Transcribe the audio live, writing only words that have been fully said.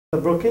The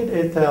Brocade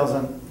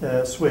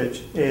 8000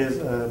 switch is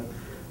a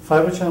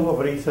fiber channel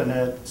over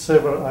Ethernet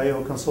server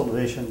I/O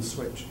consolidation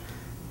switch.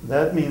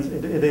 That means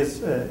it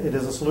is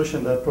a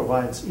solution that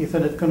provides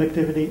Ethernet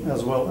connectivity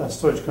as well as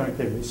storage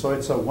connectivity. So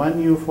it's a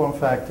 1U form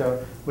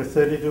factor with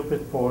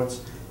 32-bit ports.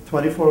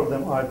 24 of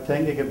them are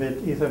 10 gigabit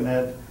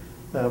Ethernet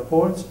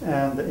ports,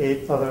 and the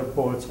 8 other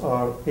ports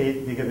are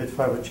 8 gigabit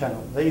fiber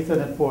channel. The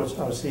Ethernet ports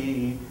are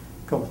CE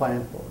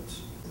compliant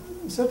ports.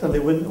 Certainly,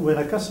 when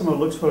a customer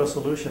looks for a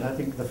solution, I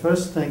think the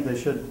first thing they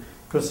should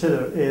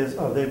consider is,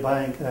 are they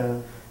buying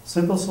a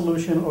simple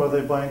solution or are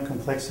they buying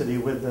complexity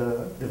with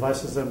the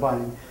devices they're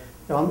buying?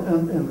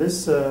 In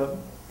this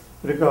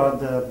regard,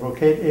 the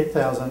Brocade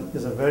 8000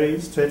 is a very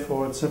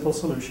straightforward, simple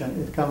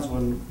solution. It comes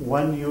with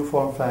 1U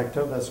form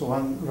factor, that's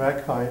 1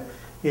 rack height.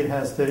 It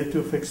has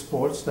 32 fixed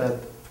ports, that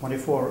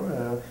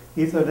 24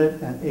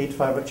 Ethernet and 8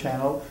 fiber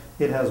channel.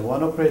 It has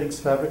 1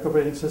 fabric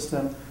operating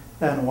system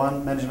and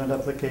 1 management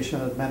application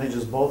that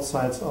manages both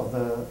sides of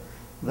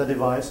the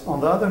device. On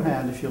the other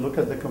hand, if you look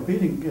at the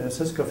competing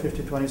Cisco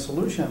 5020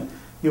 solution,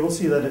 you will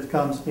see that it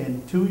comes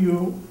in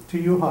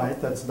 2U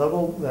height, that's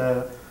double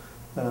the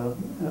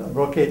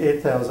Brocade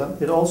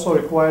 8000. It also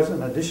requires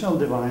an additional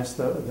device,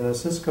 the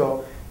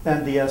Cisco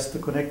NDS, to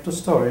connect to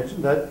storage.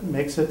 That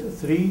makes it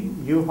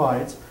 3U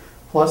heights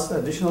plus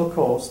additional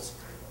costs.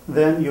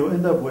 Then you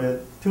end up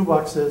with 2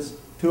 boxes,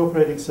 2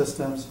 operating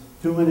systems,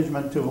 2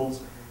 management tools,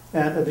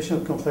 and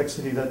additional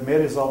complexity that may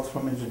result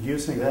from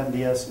introducing the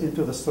NDS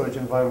into the storage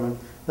environment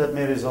that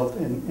may result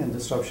in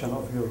disruption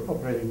of your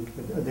operating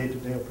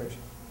day-to-day operation.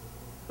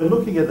 When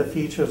looking at the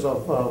features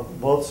of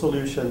both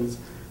solutions,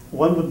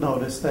 one would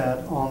notice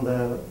that on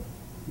the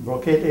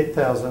Brocade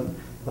 8000,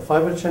 the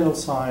fiber channel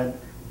side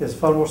is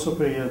far more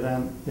superior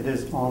than it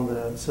is on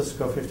the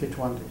Cisco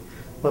 5020.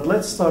 But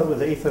let's start with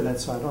the Ethernet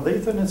side. On the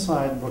Ethernet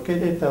side,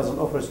 Brocade 8000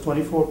 offers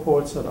 24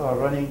 ports that are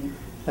running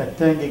at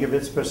 10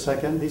 gigabits per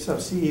second. These are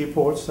CE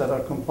ports that are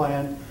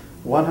compliant,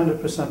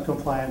 100%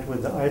 compliant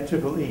with the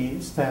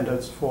IEEE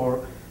standards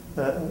for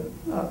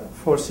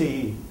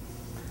CE.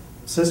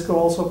 Cisco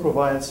also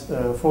provides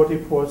 40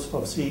 ports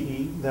of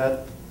CE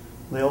that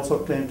they also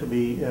claim to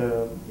be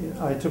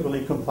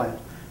IEEE compliant.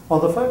 On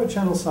the fiber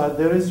channel side,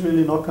 there is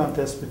really no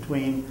contest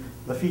between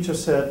the feature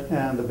set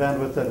and the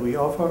bandwidth that we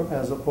offer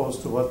as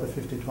opposed to what the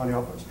 5020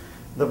 offers.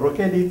 The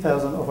Brocade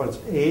 8000 offers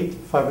 8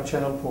 fiber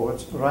channel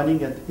ports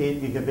running at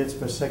 8 gigabits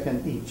per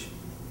second each.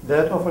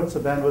 That offers the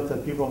bandwidth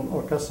that people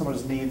or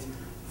customers need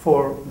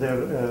for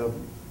their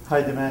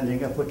high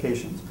demanding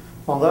applications.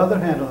 On the other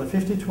hand, on the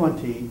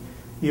 5020,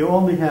 you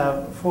only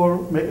have 4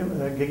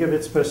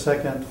 gigabits per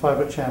second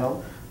fiber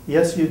channel.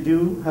 Yes, you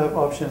do have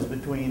options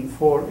between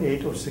 4,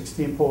 8, or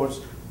 16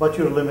 ports, but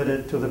you're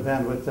limited to the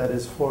bandwidth that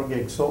is 4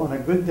 gigs. So on a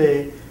good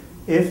day,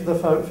 if the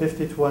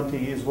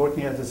 5020 is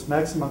working at its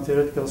maximum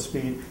theoretical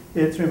speed,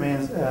 it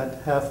remains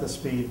at half the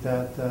speed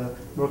that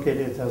Brocade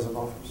 8000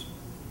 offers.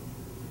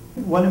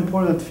 One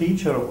important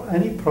feature of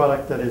any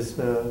product that is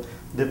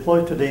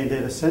deployed today in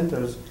data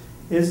centers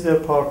is their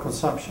power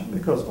consumption,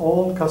 because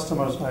all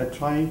customers are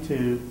trying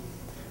to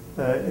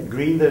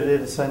green their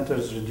data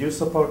centers, reduce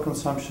the power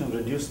consumption,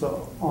 reduce the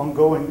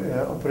ongoing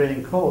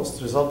operating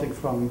costs resulting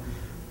from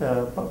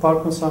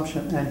power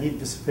consumption and heat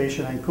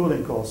dissipation and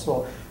cooling costs.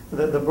 So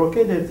the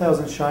Brocade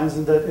 8000 shines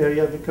in that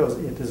area because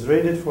it is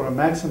rated for a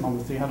maximum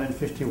of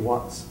 350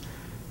 watts.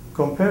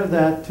 Compare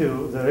that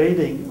to the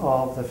rating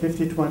of the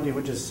 5020,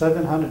 which is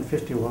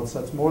 750 watts.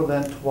 That's more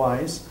than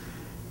twice.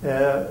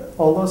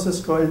 Although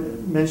Cisco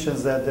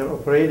mentions that their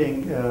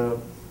operating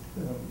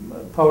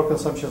power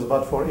consumption is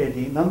about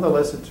 480,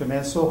 nonetheless it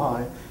remains so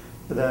high.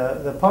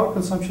 The power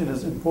consumption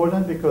is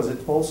important because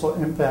it also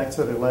impacts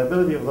the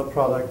reliability of the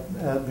product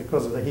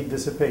because of the heat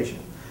dissipation.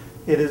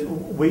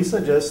 We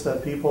suggest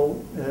that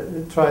people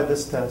try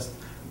this test.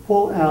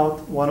 Pull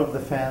out one of the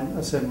fan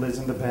assemblies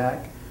in the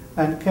back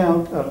and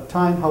count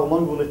time how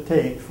long will it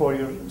take for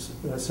your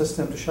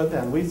system to shut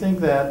down. We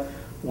think that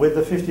with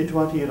the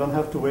 5020 you don't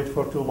have to wait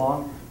for too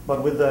long,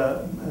 but with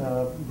the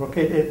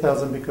Brocade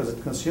 8000, because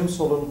it consumes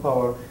so little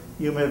power,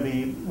 you may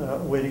be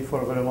waiting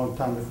for a very long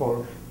time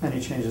before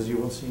any changes you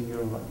will see in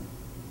your environment.